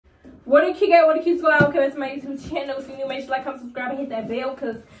What a kick out, what a cute squad. Welcome to my YouTube channel. If you're new, make sure you like, comment, subscribe, and hit that bell,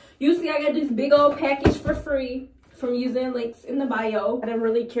 because usually I get this big old package for free from using links in the bio. I didn't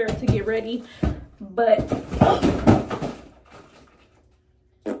really care to get ready, but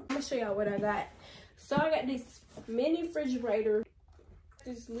I'm gonna show y'all what I got. So I got this mini refrigerator,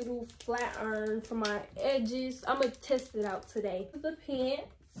 this little flat iron for my edges. I'm gonna test it out today. The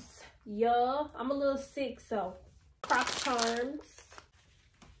pants, yeah, I'm a little sick, so Croc Charms.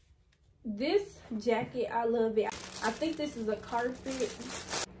 This jacket, I love it. I think this is a carpet.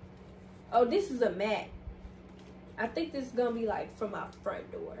 Oh, this is a mat. I think this is gonna be like for my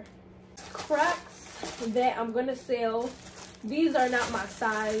front door. Crocs that I'm gonna sell. These are not my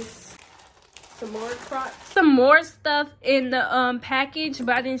size. Some more Crocs. Some more stuff in the package,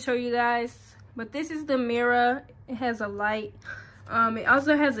 but I didn't show you guys. But this is the mirror. It has a light. It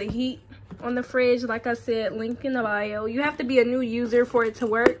also has a heat on the fridge. Like I said, link in the bio. You have to be a new user for it to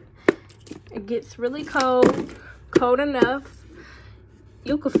work. It gets really cold enough.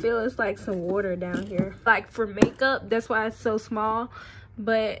 You could feel it's like some water down here. Like for makeup, that's why it's so small.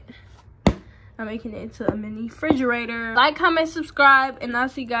 But I'm making it into a mini refrigerator. Like, comment, subscribe, and I'll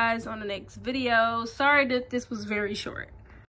see you guys on the next video. Sorry that this was very short.